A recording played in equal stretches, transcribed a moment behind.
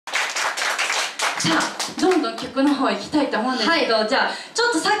じゃあどんどん曲の方行きたいと思うんですけど、じゃあちょ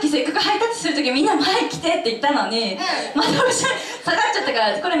っとさっきせっかくハイタッチする時みんな前来てって言ったのに、また後ろに下がっちゃったか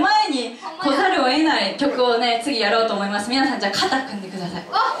ら、これ前に来ざるを得ない曲をね次やろうと思います。皆さんじゃあ肩組んでください。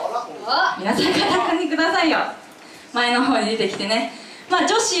皆さん肩組んでくださいよ。前の方に出てきてね。まあ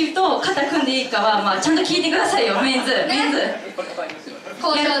女子と肩組んでいいかはまあちゃんと聞いてくださいよ。メンズあ、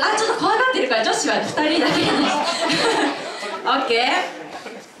ちょっと怖がってるから女子は2人だけに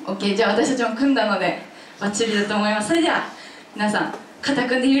OK じゃあ私たちも組んだのでバッチリだと思います。それでは皆さん肩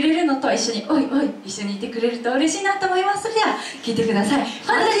組んで揺れるのと一緒においおい一緒にいてくれると嬉しいなと思います。それでは聴いてください。フ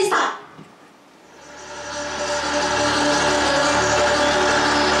ァンタジスタ。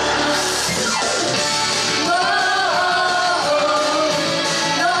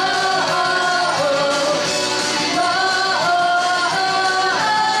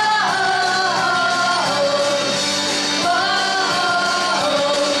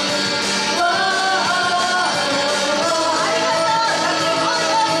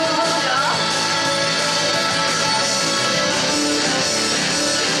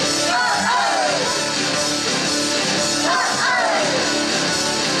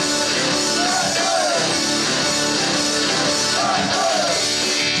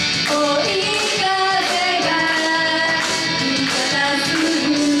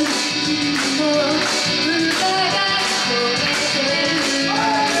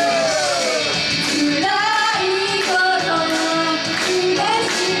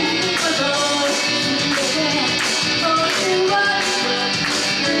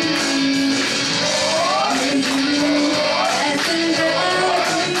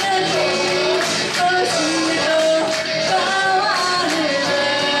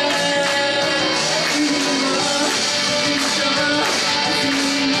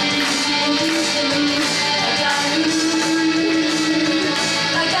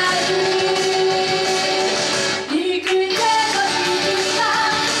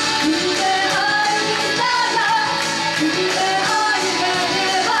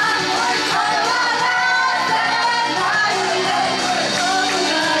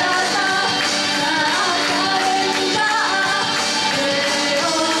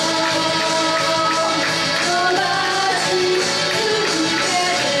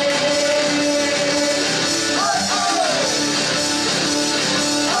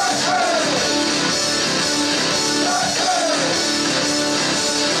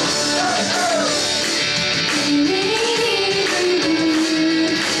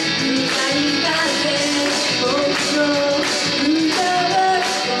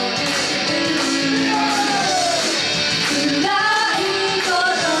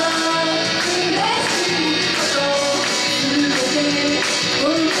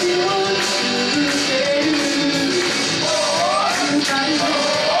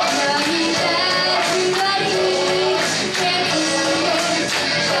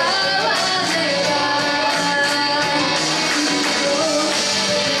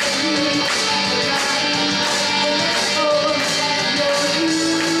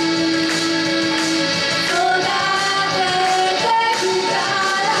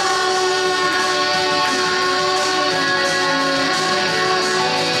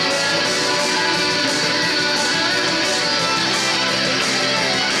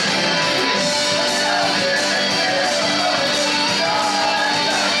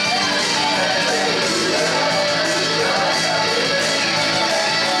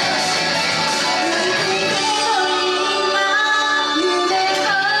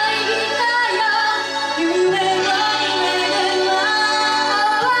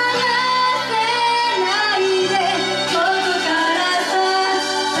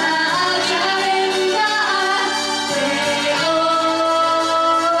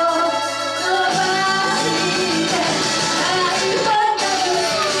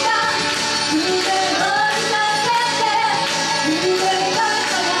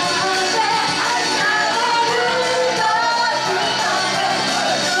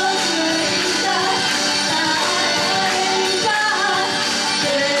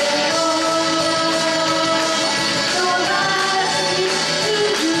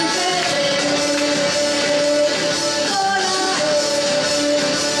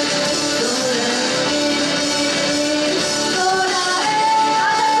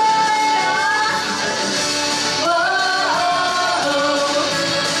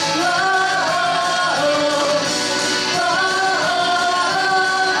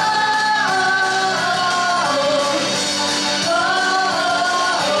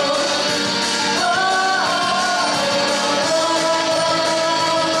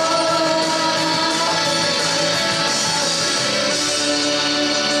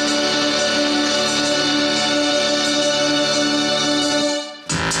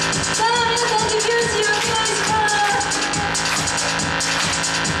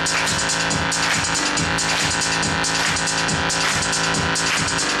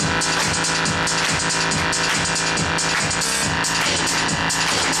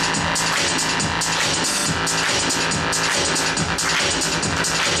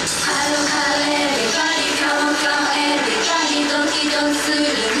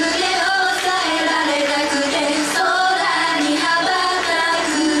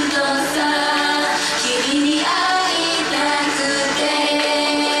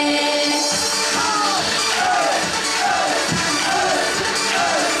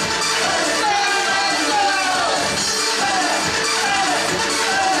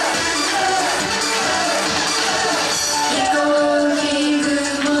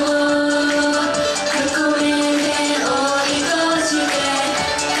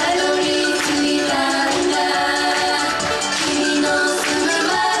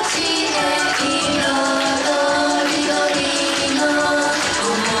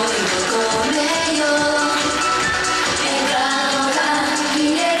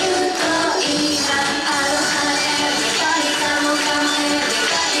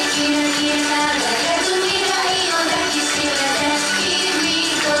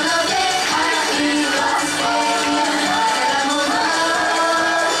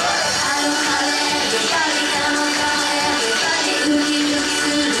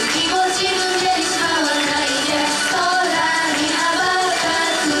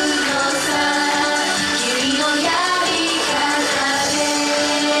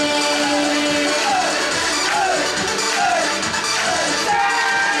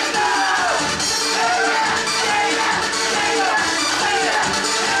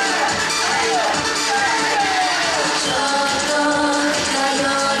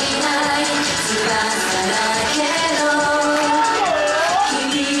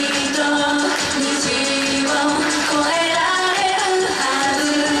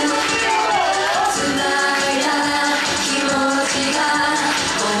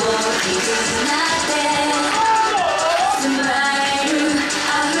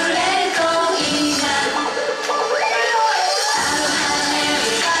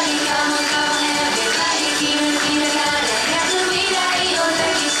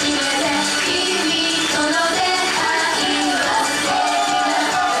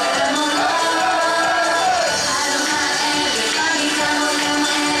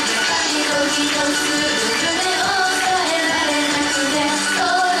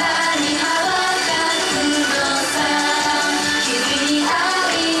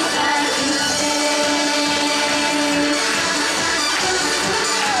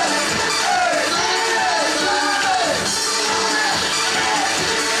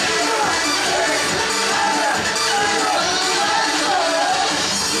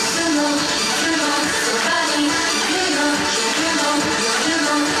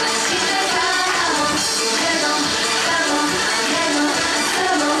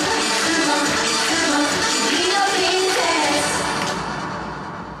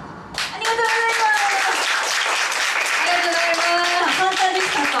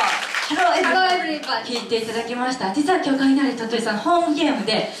聞いていただきました。実は今日ガイナリ鳥取さんホームゲーム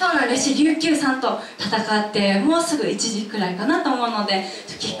で私琉球さんと戦ってもうすぐ1時くらいかなと思うので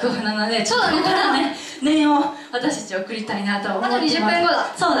キックオフなのでちょっとここからね念を私たち送りたいなと思ってます。あと20分後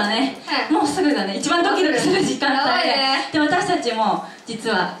だ。そうだね、もうすぐだね。一番ドキドキする時間帯で、私たちも実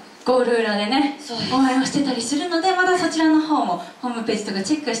はゴール裏でね応援をしてたりするので、またそちらの方もホームページとか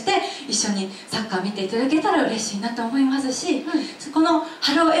チェックして一緒にサッカー見ていただけたら嬉しいなと思いますし、この「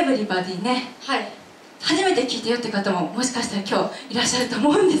ハローエブリバディね」初めて聞いたよって方ももしかしたら今日いらっしゃると思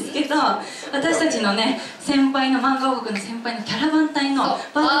うんですけど、私たちのね先輩の漫画王国の先輩のキャラバン隊の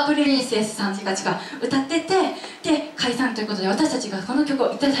バードプリンセスさんたちが歌ってて、で解散ということで私たちがこの曲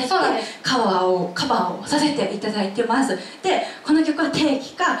をいただいてカバーをさせていただいてます。でこの曲は定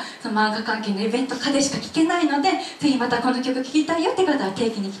期かその漫画関係のイベントかでしか聴けないので、ぜひまたこの曲聴きたいよって方は定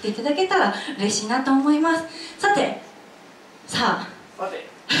期に来ていただけたら嬉しいなと思います。さて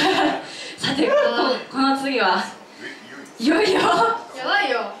この次はいよいよ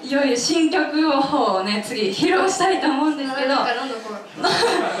新曲の方をね次披露したいと思うんですけど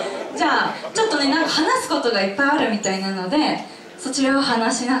じゃあちょっとねなんか話すことがいっぱいあるみたいなのでそちらを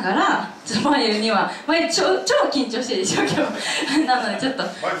話しながらちょっと眉には超緊張してるでしょ今日なのでちょっと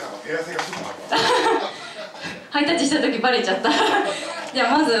ハイタッチした時バレちゃったじ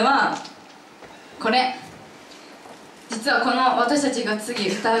ゃあまずはこれ実はこの私たちが次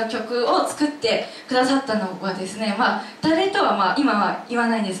歌う曲を作ってくださったのはですね、誰とは今は言わ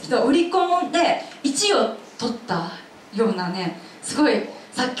ないんですけど、オリコンで1位を取ったようなねすごい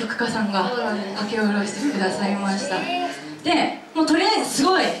作曲家さんが書き下ろしてくださいました。でもうとりあえずす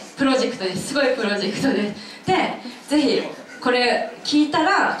ごいプロジェクトです。でぜひこれ聞いた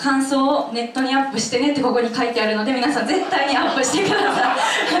ら感想をネットにアップしてねってここに書いてあるので、皆さん絶対にアップしてください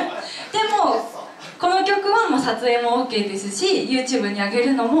でもこの曲はもう撮影も OK ですし YouTube に上げ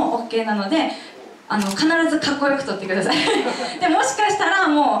るのも OK なので必ずかっこよく撮ってくださいでもしかしたら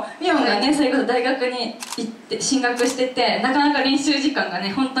もうミオンがねそれこそ大学に行って進学しててなかなか練習時間が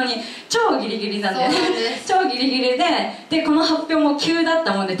ね本当に超ギリギリなんで超ギリギリでこの発表も急だっ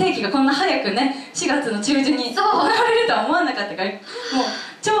たもんで定期がこんな早くね4月の中旬に行われるとは思わなかったからもう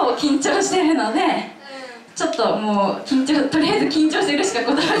超緊張してるのでちょっともうとりあえず緊張してるしか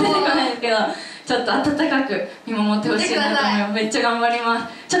言葉出てこないんですけどちょっと温かく見守ってほしいなと思います。めっちゃ頑張りま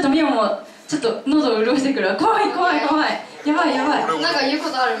す。ちょっとミオもちょっと喉を潤してくるわ。怖いやばいなんか言うこ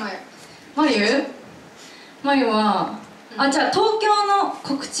とあるまゆはじゃあ東京の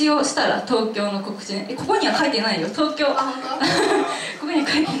告知をしたら東京の告知ね。ここには書いてないよ東京。本当ここには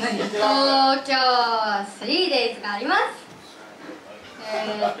書いてないよ。東京 3days があります。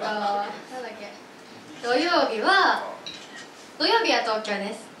なんだっけ土曜日は東京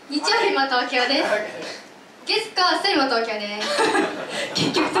です。日曜日も東京です。月火水も東京です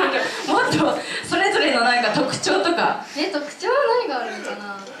結局東京もっとそれぞれのなんか特徴とか特徴は何があるのか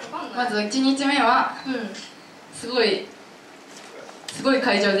な。まず1日目はすごい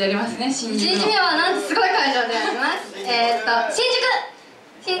会場でやりますね。新宿の1日目はなんとすごい会場でやります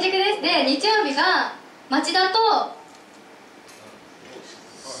新宿です。で日曜日が町田と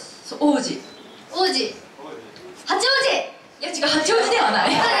王子八王子。いや違う、八王子ではな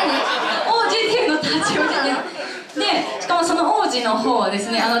い王子っていうのと八王子でしかもその王子の方はです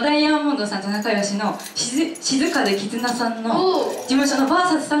ねダイヤモンドさんと仲良しの静風絆さんの事務所のバー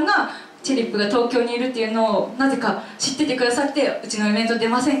サスさんがチェリップが東京にいるっていうのをなぜか知っててくださってうちのイベント出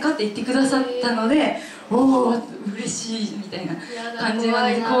ませんかって言ってくださったのでおお嬉しいみたいな感じな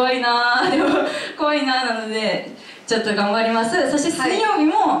んです。怖いななのでちょっと頑張ります。そして水曜日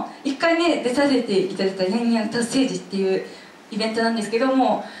も1回ね出させていただいた「ヤンヤン達成時」っていうイベントなんですけど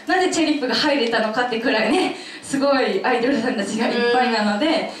も、なぜチェリップが入れたのかってくらいねすごいアイドルさんたちがいっぱいなの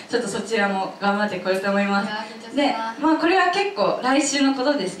で、ちょっとそちらも頑張ってこようと思います。でまあこれは結構来週のこ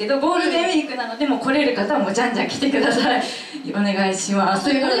とですけど、ゴールデンウィークなのでもう来れる方はもうじゃんじゃん来てください。お願いします。と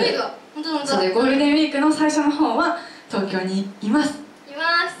いうことでゴールデンウィークの最初の方は東京にいます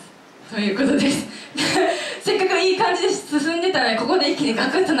ということですせっかくいい感じで進んでたのにここで一気にガ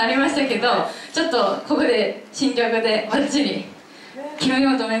クッとなりましたけど、ちょっとここで新曲でバッチリ決め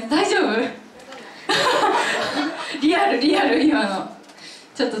ようと思います。大丈夫リアル今の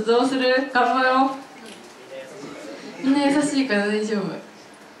ちょっとどうする？頑張ろう。みんな優しいから大丈夫。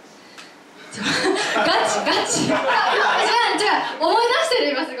ガチ違う思い出して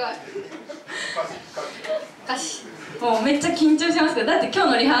る今すごい歌詞もうめっちゃ緊張しますけど、だって今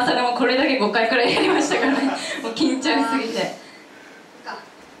日のリハーサルもこれだけ5回くらいやりましたからねもう緊張しすぎて。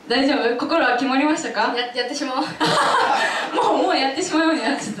大丈夫？心は決まりましたか？やってしまおうもうやってしまうように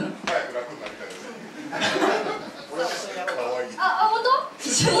なっちゃったの。本当？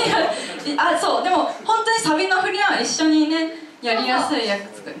一緒にそうでも本当にサビの振りは一緒にねやりやすいや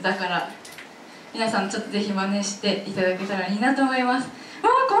つだから、皆さんちょっとぜひ真似していただけたらいいなと思います。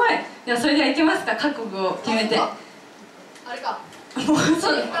怖い。ではそれではいけますか？覚悟を決めて。あれかもう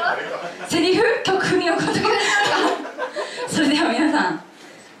そうセリフ曲振りのことかそれでは皆さん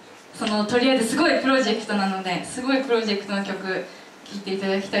とりあえずすごいプロジェクトなので、すごいプロジェクトの曲聴いていた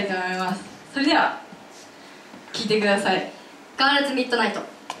だきたいと思います。それでは聴いてください。ガールズミッドナイト。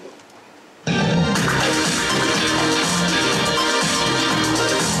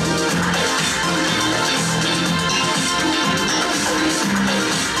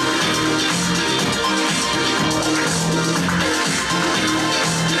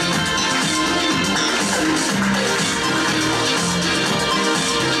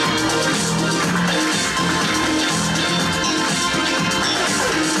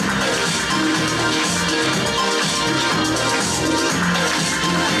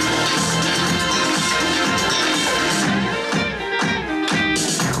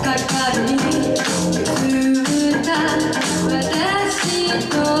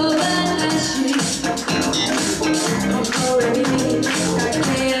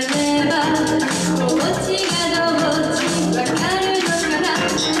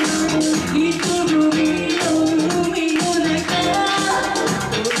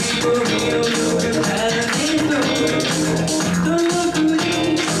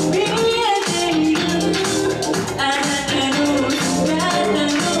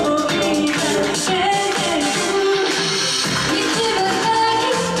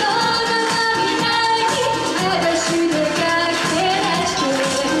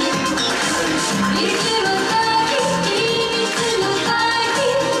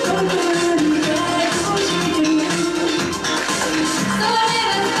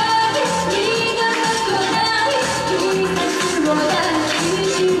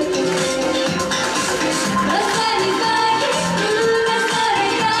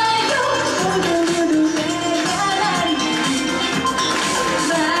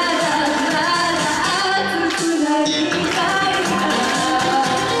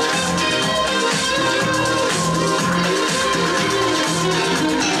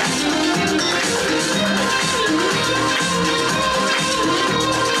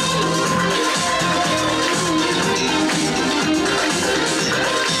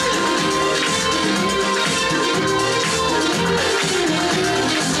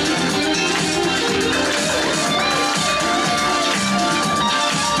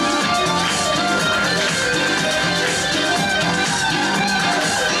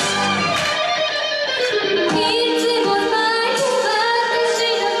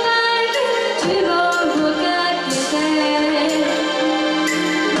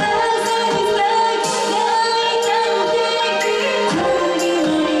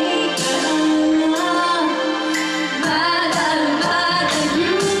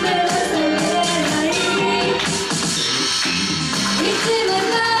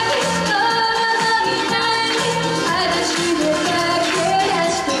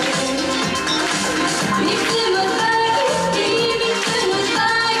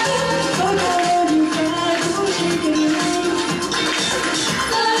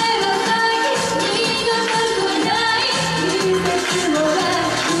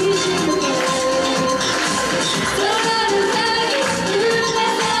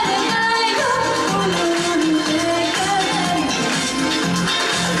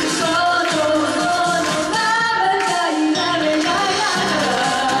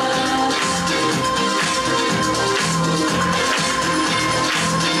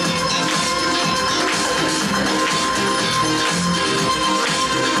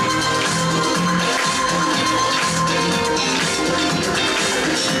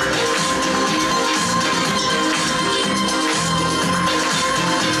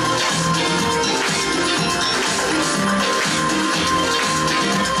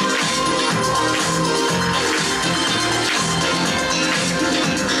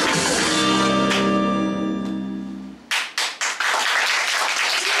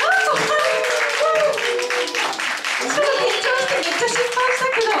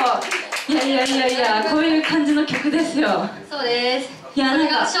いやいやいやいや、こういう感じの曲ですよ。そうです。いや、なん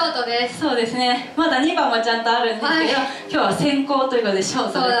かショートです。そうですね。まだ2番もちゃんとあるんですけど、はい、今日は先行ということでショ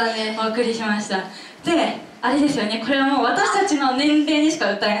ートでお送りしました。で、あれですよね、これはもう私たちの年齢にし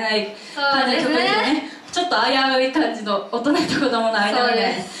か歌えない感じの曲ですよね。ちょっと危うい感じの大人と子供の間みた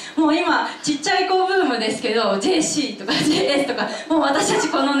いな。もう今ちっちゃい子ブームですけど JC とか JS とかもう私たち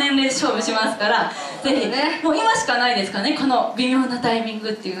この年齢で勝負しますから、ぜひ、もう今しかないですからね、この微妙なタイミング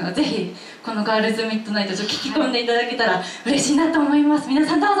っていうのはぜひこのガールズミッドナイトちょっと聞き込んでいただけたら嬉しいなと思います。皆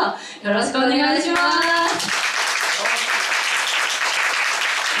さんどうぞよろしくお願いします。あ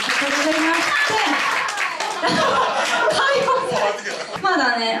りがとうございましてま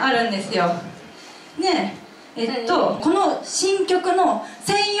だねあるんですよね。この新曲の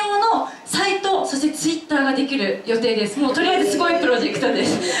専用のサイト、そしてツイッターができる予定です。もうとりあえずすごいプロジェクトで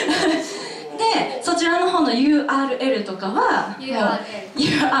すで、そちらの方の URL とかは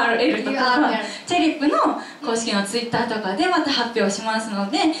URL とかはチェリップの公式のツイッターとかでまた発表しますの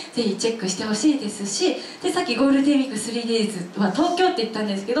で、ぜひチェックしてほしいですし、でさっきゴールデンウィーク 3days は東京って言ったん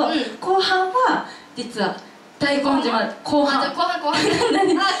ですけど、後半は実は大根島、後半は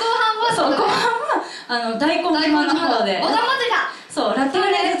大根島の方で、そうラテグ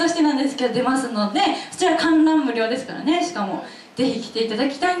レーズとしてなんですけど出ますので、そちら観覧無料ですからね。しかもぜひ来ていただ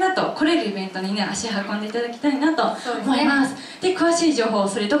きたいなと、来れるイベントにね足運んでいただきたいなと思います。で、詳しい情報、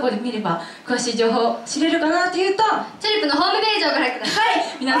それどこで見れば詳しい情報知れるかなというと、チェリップのホームページをご覧ください。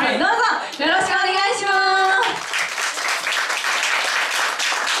皆さんどうぞよろしくお願いします。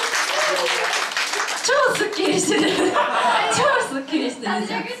超スッキリしてる超スッキリしてる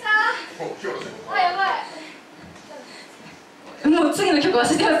じゃん。やばい、もう次の曲忘れ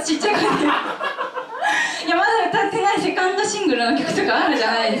てます、ちっちゃい声でいや、まだ歌ってないセカンドシングルの曲とかあるじ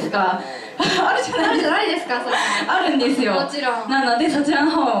ゃないですかあるじゃないですか、それあるんですよ。もちろん。なのでそちらの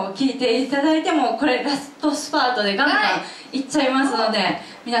方を聴いていただいても、これラストスパートでガンガンいっちゃいますので、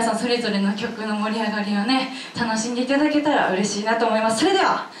皆さんそれぞれの曲の盛り上がりをね楽しんでいただけたら嬉しいなと思います。それで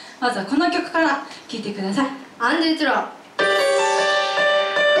はまずはこの曲から聴いてください。アンドゥトロー。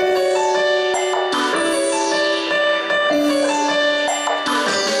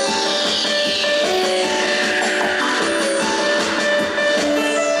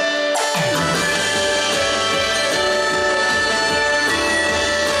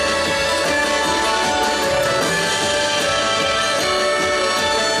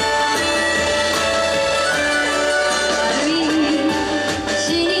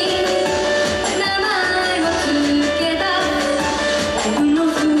名前を付けた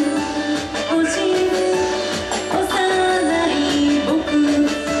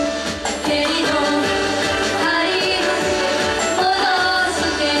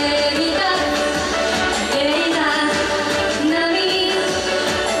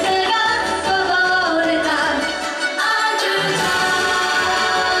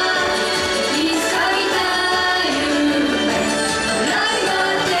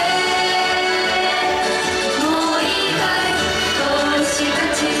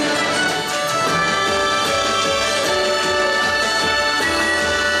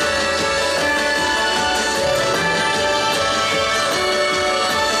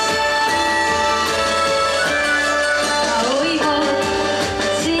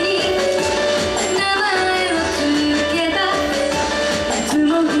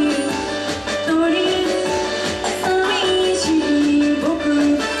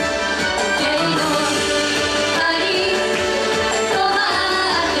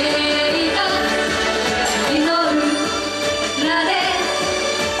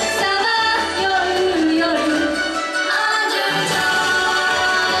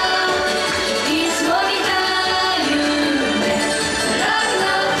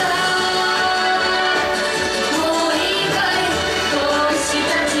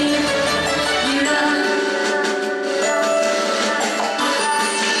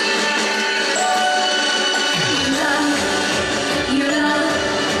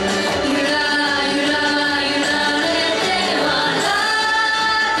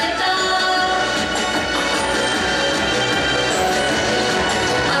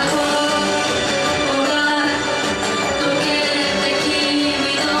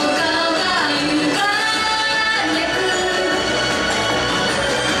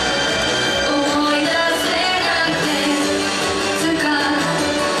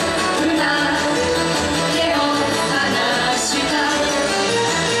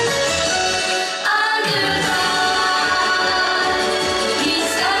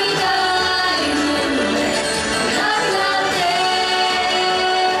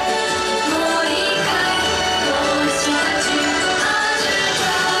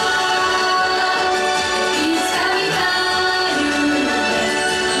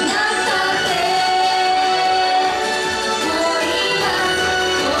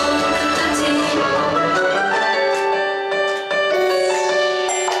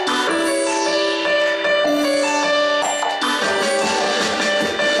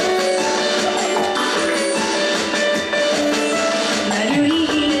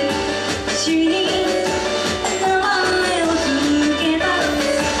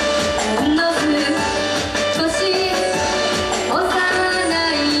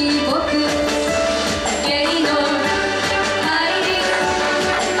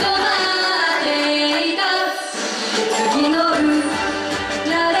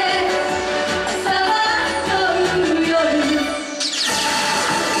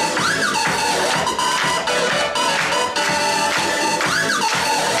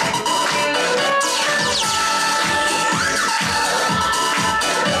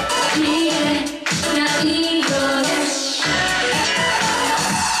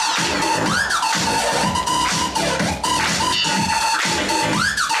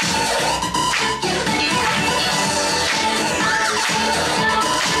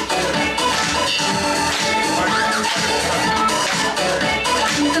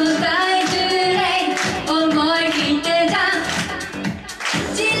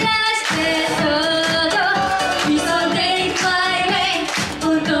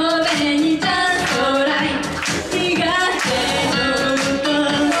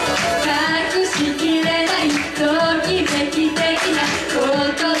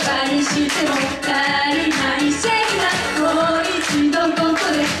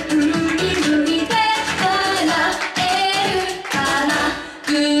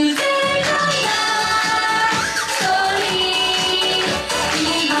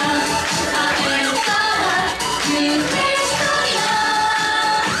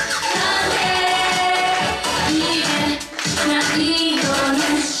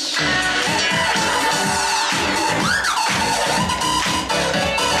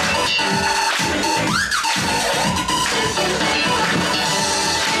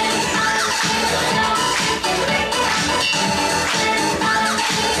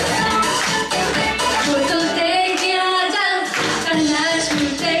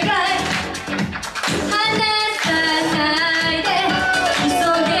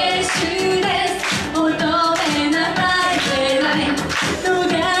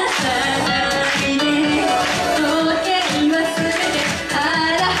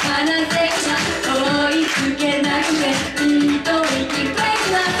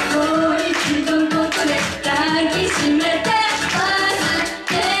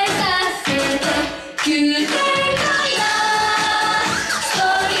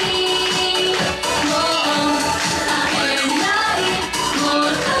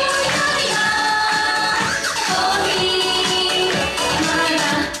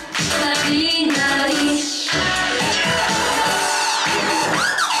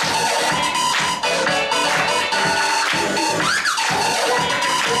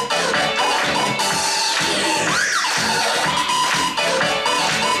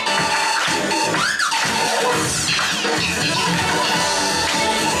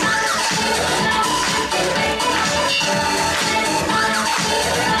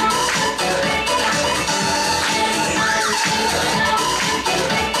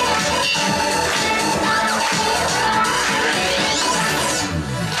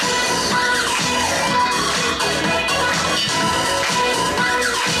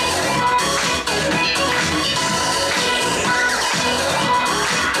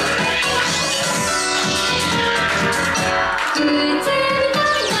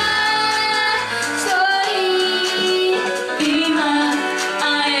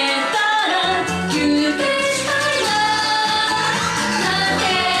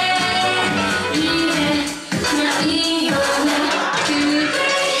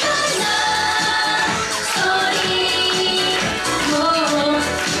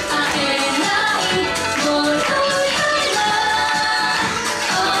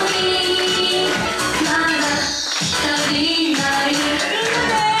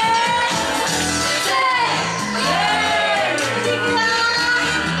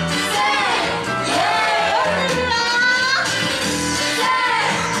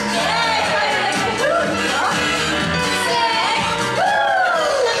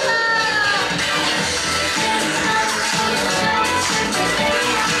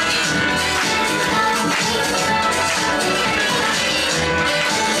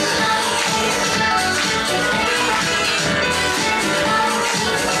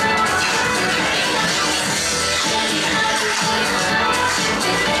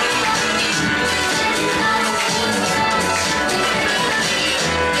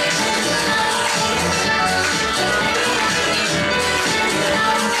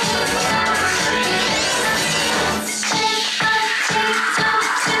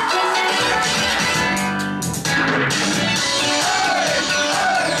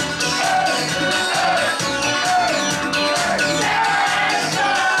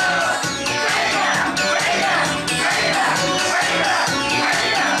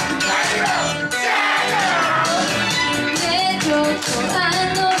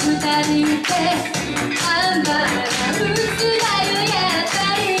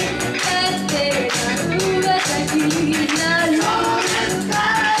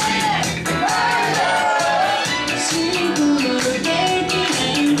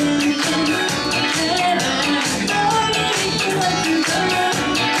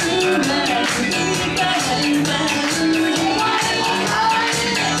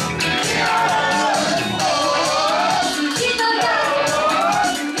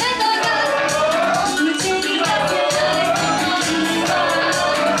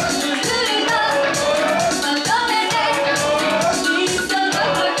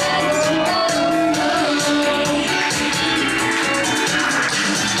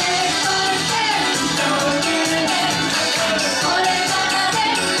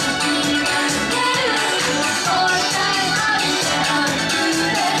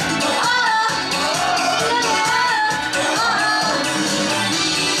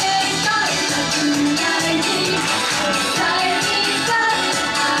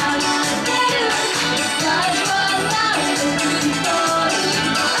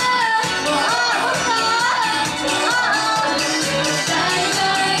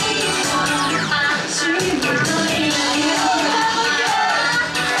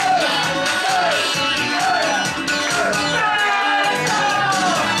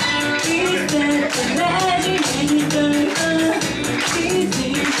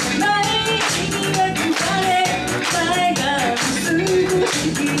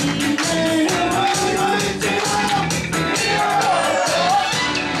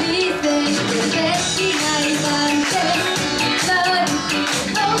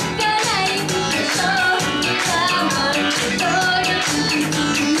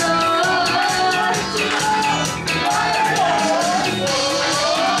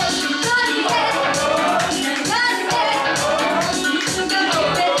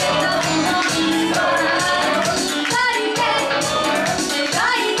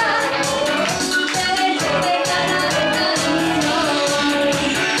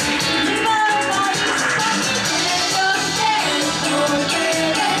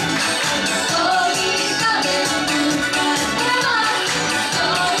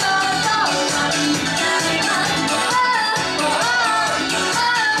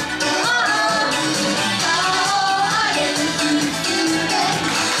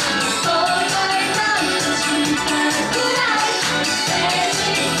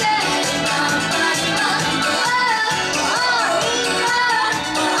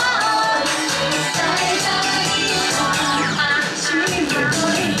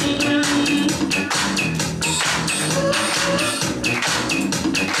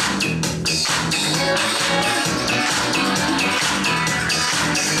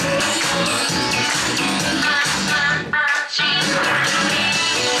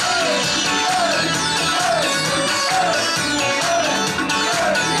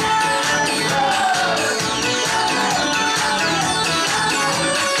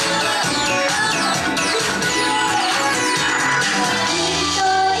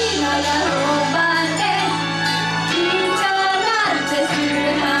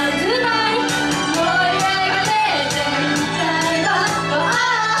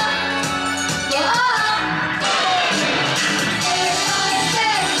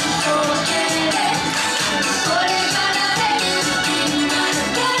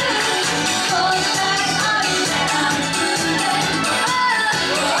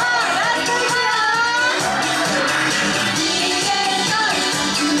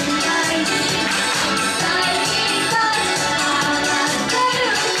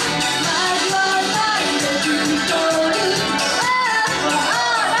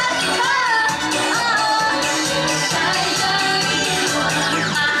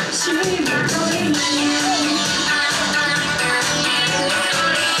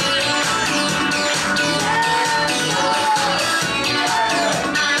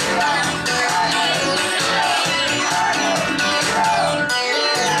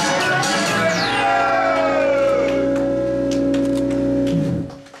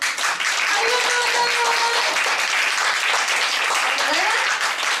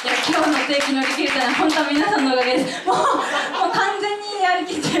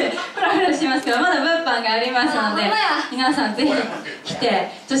ますので、皆さんぜひ来て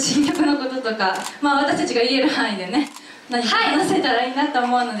ちょっと新曲のこととか、私たちが言える範囲でね何か話せたらいいなと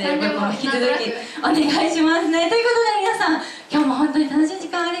思うので、僕も引き続きお願いしますね。ということで皆さん、今日も本当に楽しい時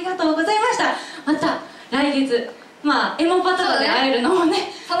間ありがとうございました。また来月エモパとかで会えるのも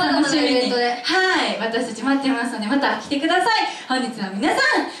ね楽しみに、私たち待ってますので、また来てください。本日は皆さん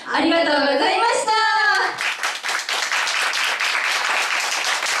ありがとうございました。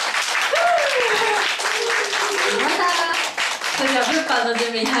それでは物販の準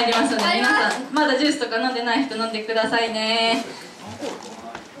備に入りますので、皆さんまだジュースとか飲んでない人飲んでくださいね。